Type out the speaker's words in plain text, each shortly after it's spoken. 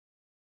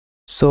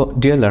So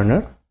dear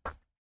learner,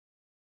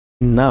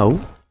 now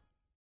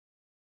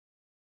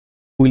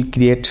we'll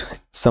create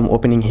some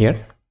opening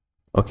here.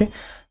 Okay,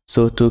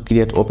 so to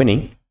create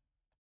opening,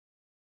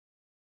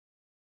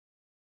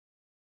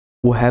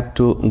 we have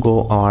to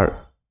go our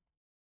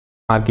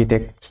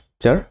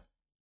architecture,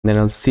 then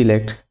I'll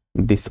select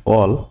this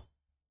all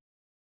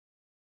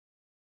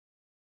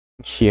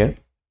here.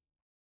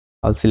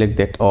 I'll select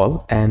that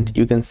all, and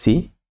you can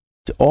see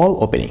the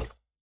all opening.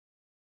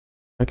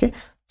 Okay,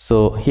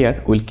 so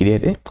here we'll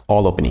create a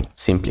all opening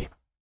simply.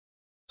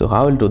 So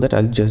how I'll do that,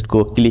 I'll just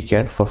go click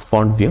here for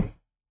font view.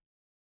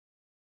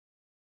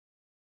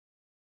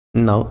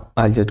 Now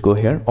I'll just go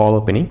here, all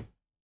opening,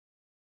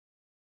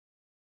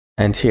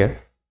 and here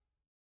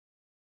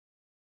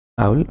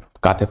I will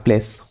cut a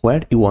place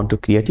where you want to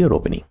create your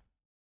opening.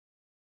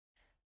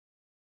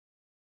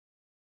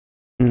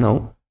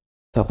 Now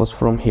suppose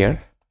from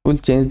here we'll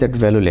change that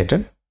value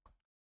later.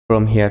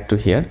 From here to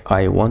here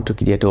I want to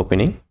create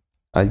opening.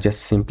 I'll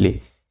just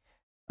simply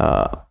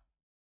I'll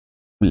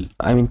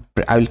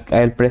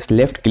press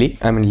left click,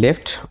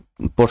 left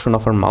portion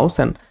of our mouse,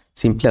 and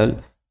simply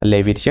I'll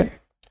leave it here,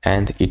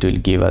 and it will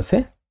give us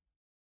a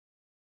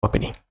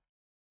opening.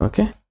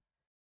 Okay,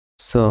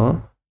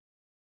 so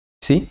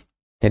see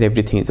here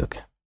everything is okay.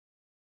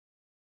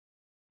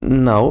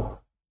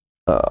 Now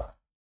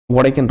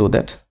what I can do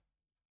that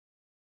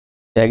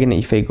again,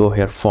 if I go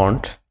here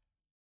font,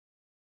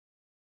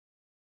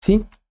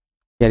 see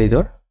here is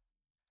our,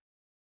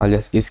 I'll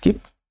just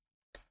skip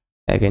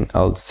again,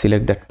 I'll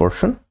select that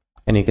portion,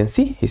 and you can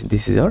see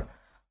this is our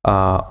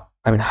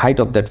height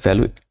of that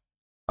value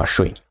are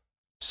showing.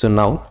 So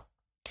now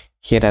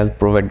here I'll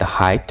provide the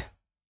height.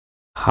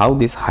 How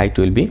this height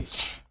will be,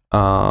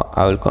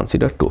 I will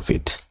consider 2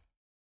 feet.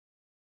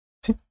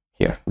 See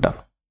here, done.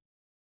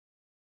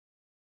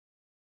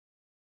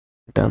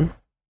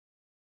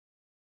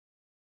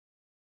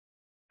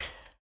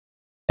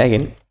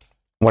 Again,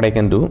 what I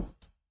can do,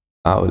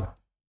 I will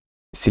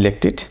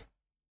select it,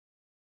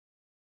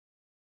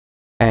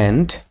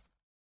 and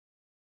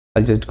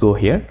I'll just go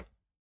here,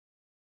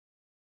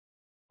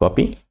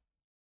 copy,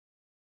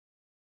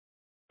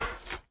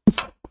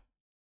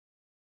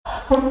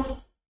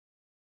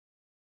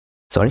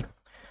 sorry,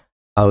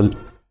 I will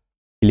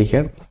click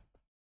here,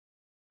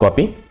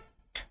 copy,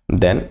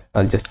 then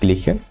I'll just click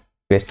here,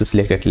 paste to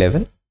selected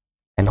level,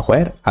 and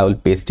where I will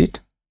paste it,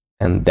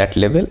 and that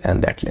level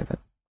and that level.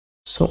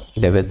 So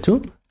level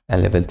 2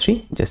 and level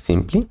 3, just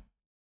simply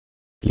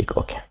click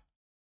OK.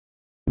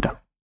 Done.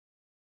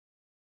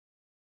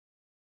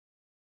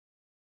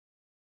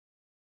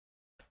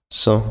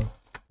 So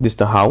this is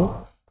the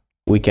how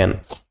we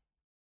can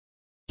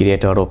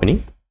create our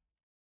opening,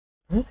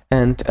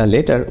 and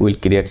later we'll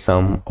create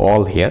some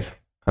all here.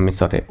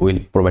 We'll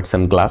provide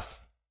some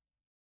glass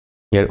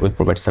here. We'll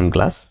provide some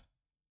glass.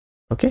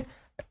 Okay,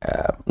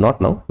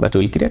 not now, but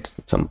we'll create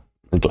some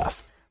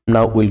glass.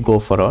 Now we'll go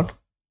for our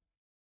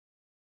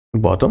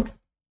bottom,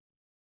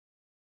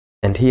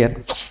 and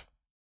here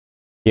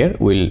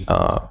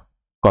we'll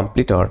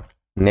complete our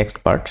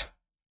next part.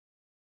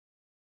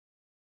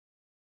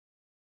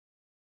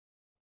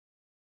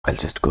 I'll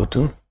just go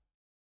to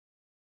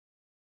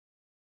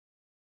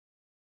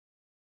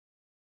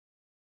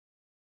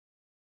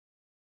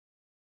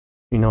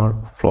in our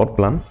floor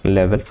plan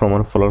level. From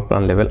our floor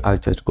plan level, I'll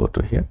just go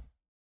to here,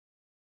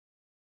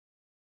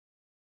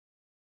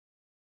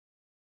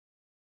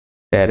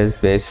 terrace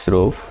base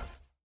roof,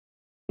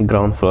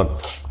 ground floor,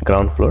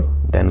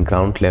 then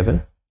ground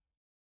level.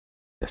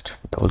 Just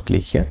double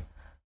click here.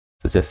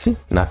 So just see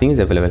nothing is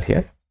available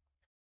here,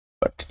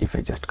 but if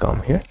I just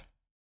come here,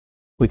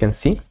 we can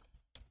see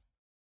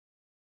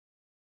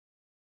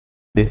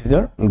this is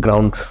our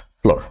ground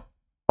floor.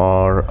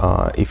 Or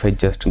if I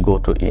just go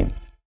to in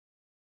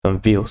some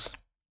views,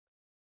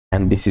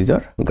 and this is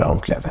our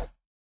ground level.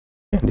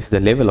 Okay, this is the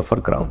level of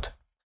our ground.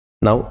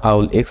 Now I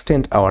will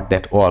extend our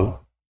that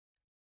wall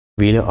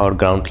below our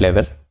ground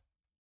level,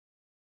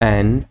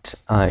 and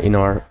in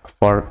our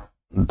for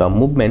the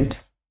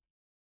movement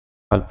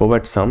I'll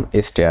provide some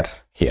stair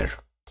here.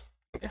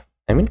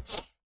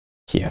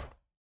 Here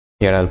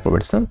I'll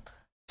provide some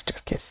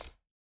staircase.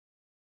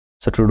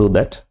 So to do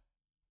that,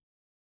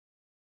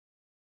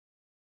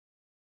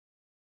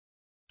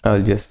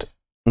 I'll just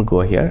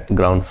go here,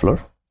 ground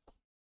floor,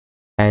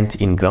 and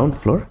in ground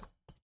floor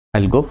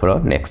I'll go for our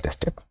next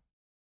step.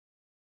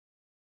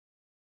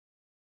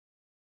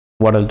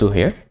 What I'll do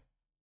here,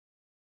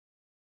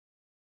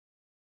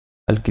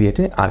 I'll create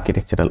an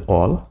architectural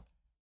all.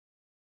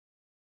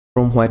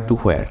 From where to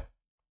where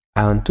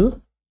I want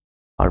to,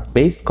 our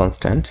base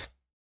constant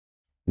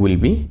will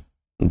be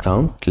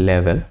ground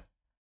level,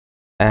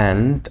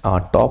 and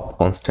our top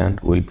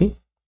constant will be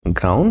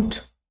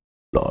ground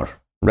floor,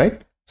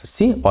 right? So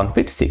see 1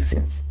 feet 6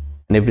 inches,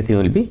 and everything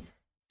will be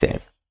same.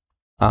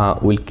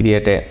 We'll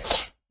create a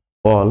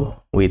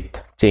wall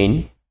with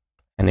chain,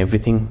 and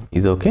everything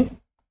is okay,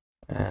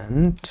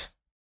 and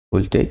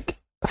we'll take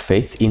a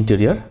face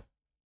interior.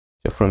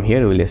 So from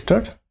here we'll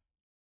start.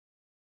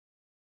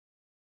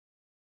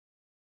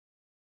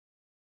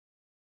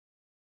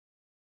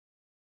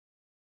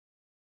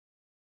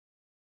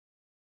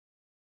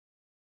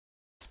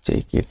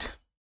 check it.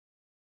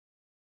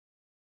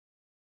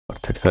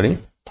 Sorry,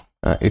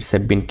 it's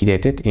have been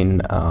created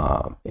in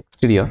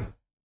exterior.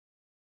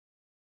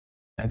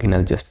 Again,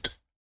 I'll just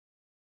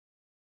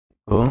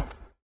go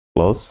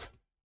close,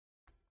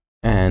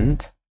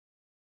 and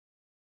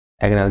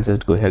again I'll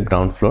just go here,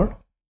 ground floor,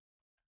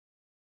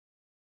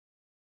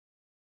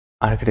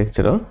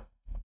 architectural,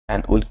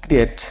 and we'll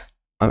create,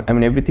 I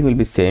mean everything will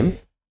be same,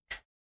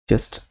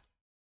 just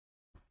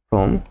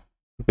from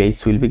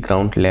base will be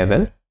ground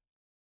level,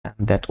 and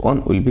that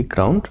one will be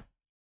ground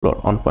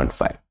floor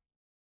 1.5.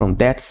 From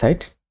that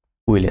side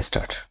we'll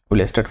start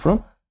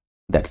from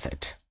that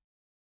side.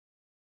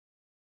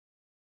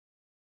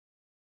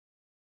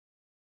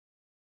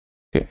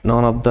 Okay,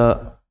 none of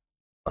the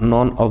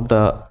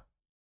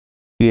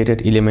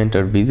created element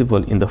are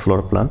visible in the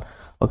floor plan.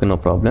 Okay, no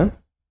problem.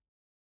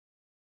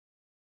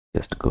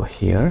 Just go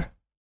here,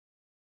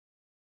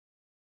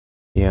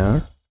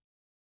 here,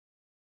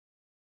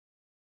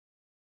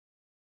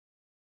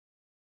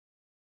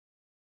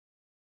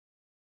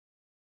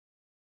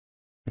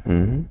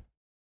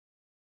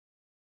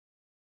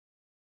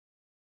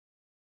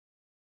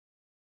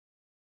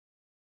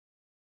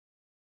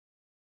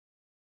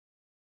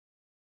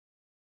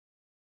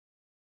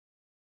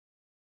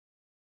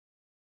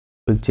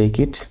 we'll check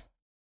it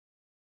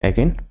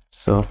again.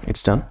 So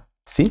it's done.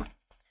 See,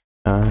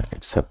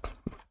 it's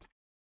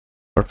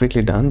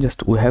perfectly done.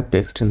 Just we have to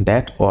extend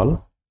that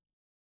all.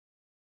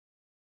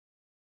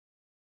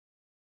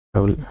 I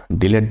will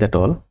delete that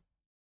all,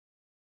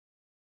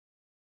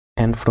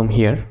 and from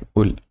here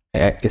we'll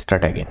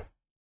start again.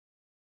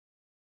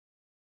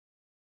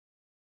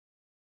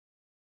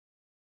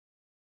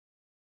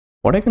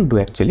 What I can do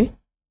actually,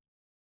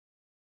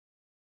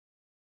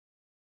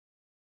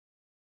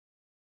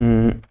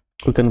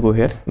 we can go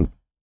here,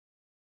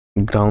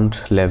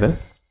 ground level,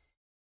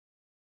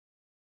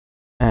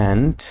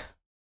 and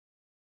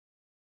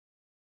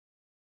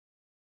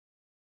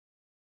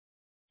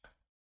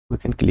we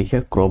can click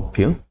here, crop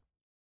view,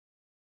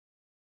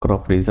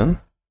 crop region,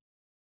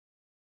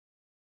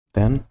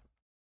 then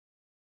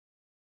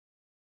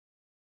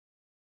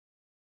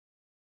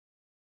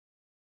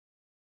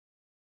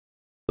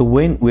so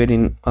when we're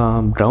in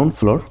ground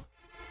floor,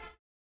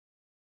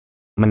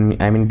 I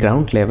mean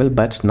ground level,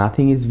 but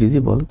nothing is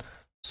visible,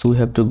 so we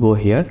have to go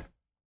here,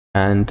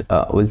 and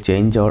we'll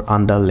change our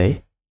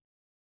underlay.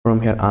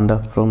 From here,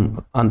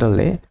 from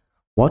underlay,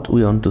 what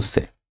we want to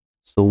say,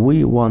 so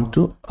we want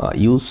to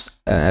use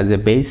as a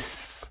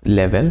base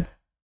level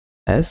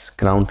as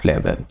ground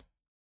level.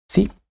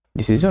 See,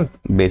 this is your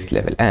base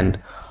level, and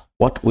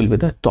what will be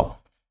the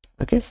top.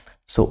 Okay,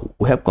 so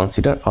we have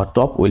considered our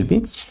top will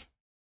be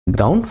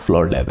ground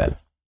floor level,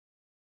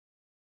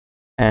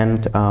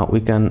 and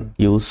we can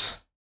use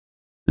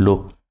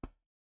look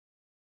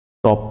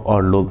top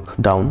or look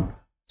down.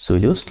 So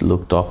just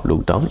look top,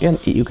 look down,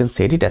 and you can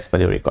set it as per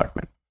your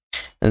requirement.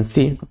 And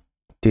see,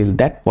 till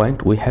that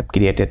point we have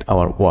created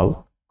our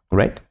wall,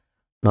 right?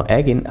 Now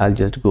again I'll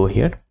just go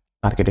here,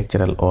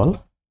 architectural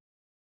all.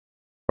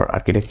 For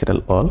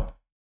architectural all,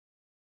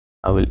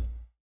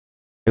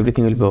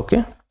 everything will be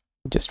okay.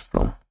 Just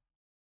from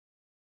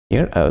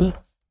here I will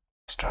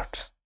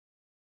start.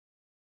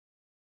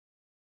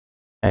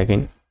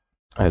 Again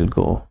I'll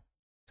go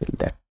till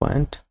that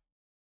point.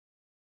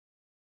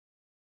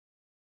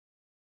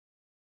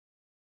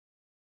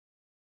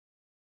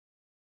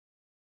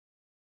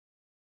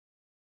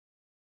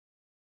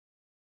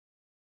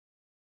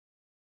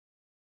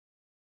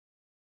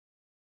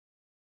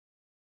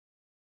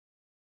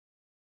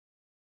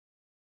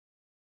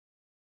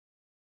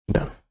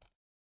 Done.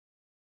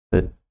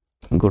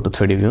 Go to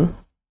 3D view,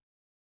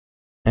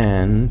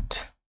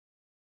 and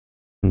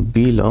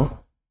below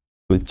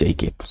we'll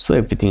check it, so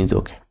everything is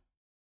okay.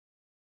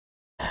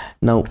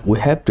 Now we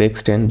have to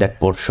extend that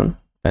portion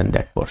and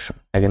that portion.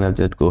 Again I'll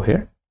just go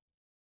here,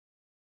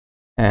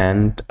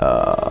 and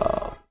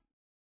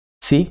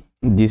see,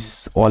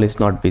 this all is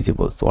not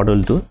visible. So what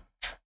I'll do,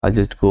 I'll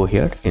just go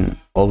here in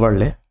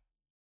overlay,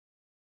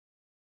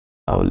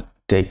 I will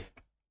take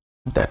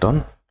that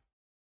on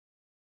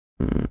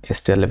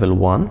STL level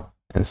 1,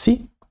 and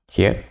see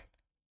here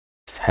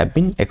have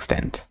been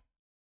extended.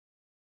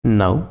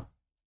 Now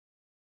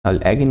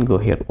I'll again go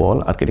here,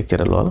 all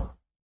architectural all,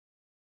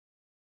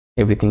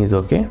 everything is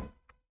okay.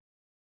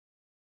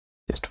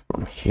 Just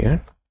from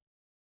here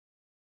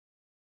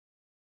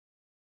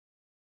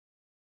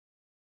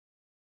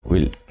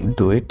we'll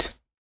do it.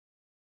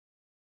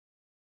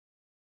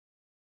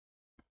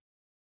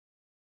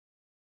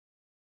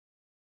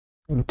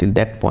 Until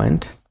that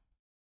point.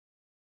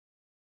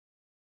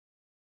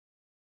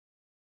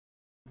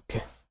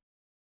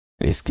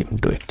 Okay, skip,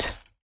 do it,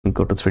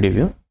 go to 3D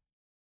view.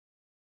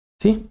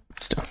 See,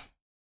 it's done.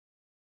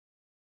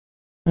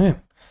 Okay,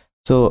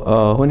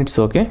 so when it's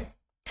okay,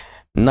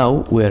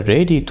 now we are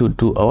ready to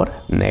do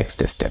our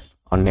next step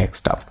or next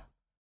step.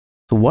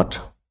 So what,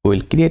 we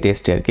will create a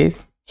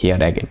staircase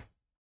here. Again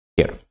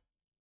here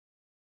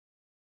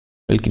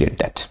we'll create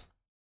that.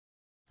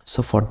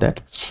 So for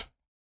that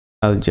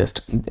I'll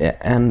just,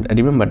 and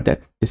remember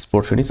that this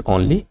portion is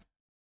only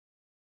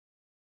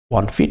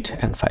 1 feet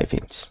and 5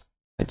 inch.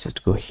 Let's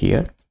just go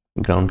here,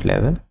 ground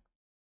level,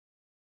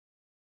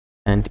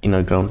 and in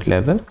our ground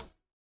level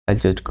I'll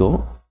just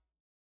go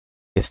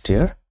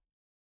stair,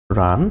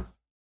 run,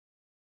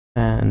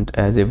 and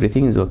as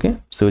everything is okay,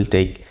 so we'll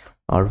take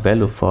our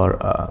value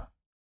for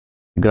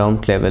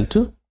ground level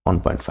to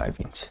 1.5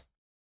 inch.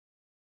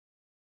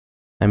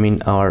 I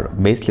mean, our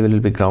base level will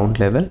be ground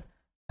level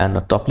and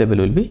the top level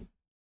will be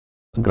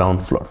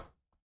ground floor.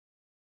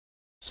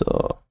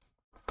 So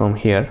from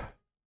here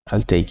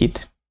I'll take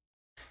it,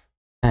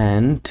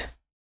 and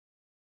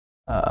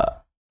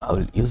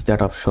I'll use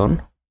that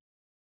option.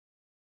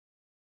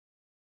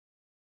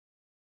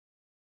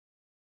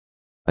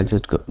 I'll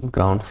just go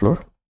ground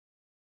floor,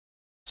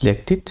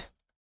 select it,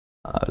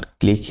 I'll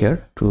click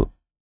here to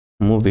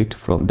move it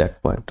from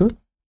that point to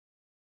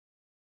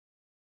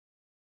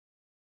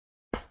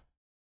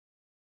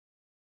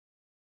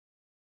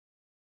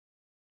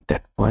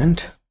that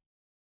point,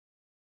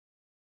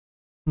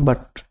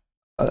 but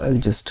I'll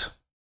just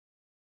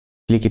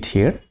click it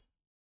here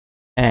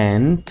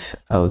and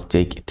I'll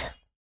take it.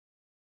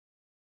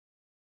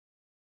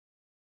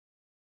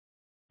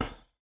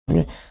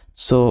 Okay,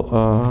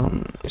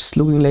 so it's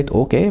looking like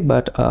okay,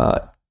 but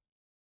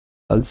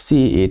I'll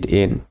see it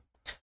in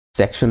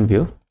section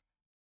view.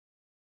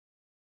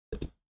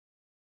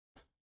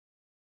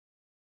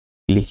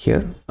 Click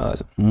here,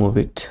 I'll move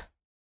it,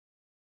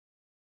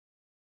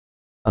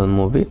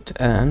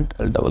 and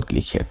I'll double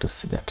click here to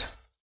see that.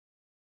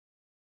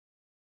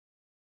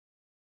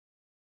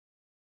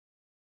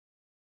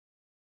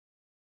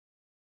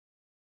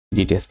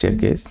 Detail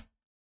staircase.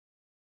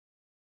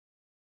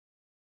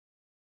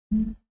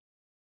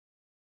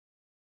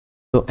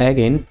 So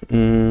again,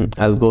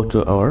 I'll go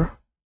to our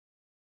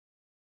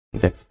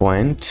that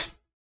point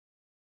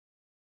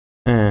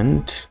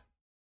and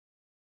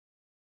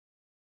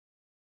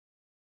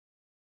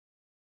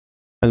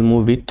I'll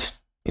move it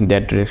in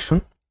that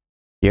direction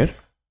here,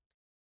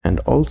 and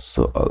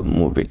also I'll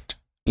move it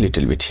a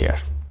little bit here.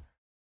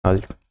 I'll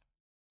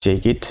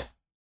check it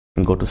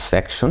and go to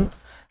section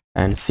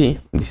and see,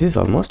 this is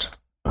almost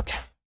okay,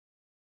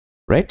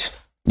 right?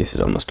 This is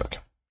almost okay.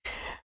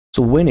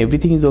 So when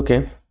everything is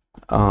okay,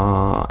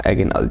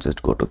 again I'll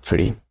just go to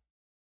 3D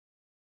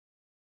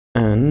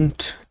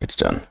and it's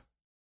done.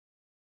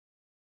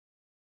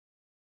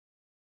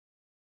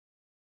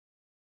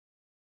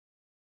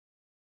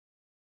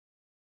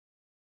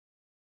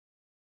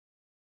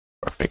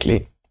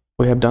 Perfectly,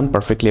 we have done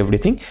perfectly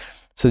everything.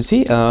 So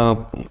see,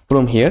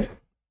 from here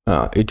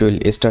it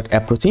will start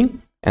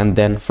approaching, and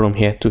then from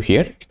here to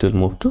here it will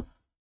move to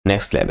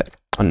next level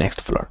or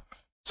next floor.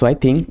 So I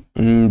think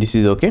this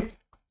is okay,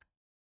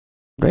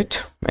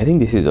 right? I think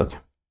this is okay.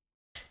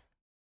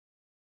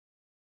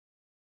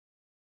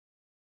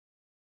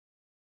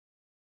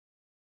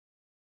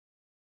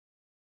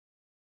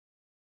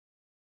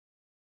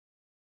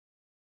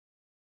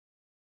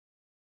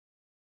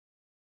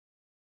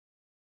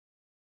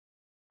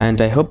 And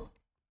I hope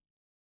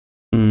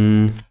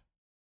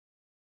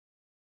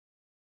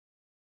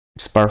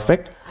it's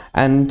perfect.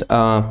 And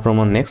from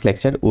our next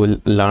lecture we'll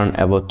learn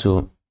about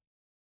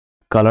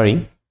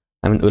coloring.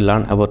 We'll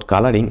learn about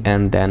coloring,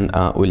 and then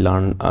we'll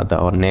learn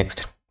our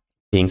next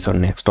things or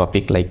next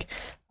topic, like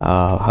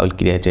how we'll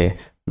create a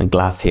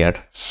glass here.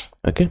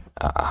 Okay,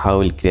 how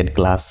we'll create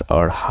glass,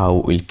 or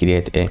how we'll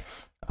create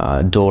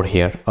a door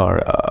here,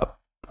 or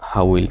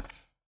how we'll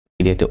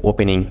create an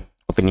opening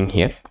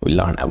here. We'll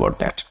learn about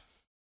that.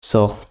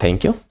 So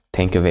thank you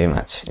very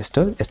much.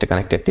 Stay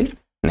connected till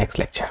next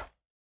lecture.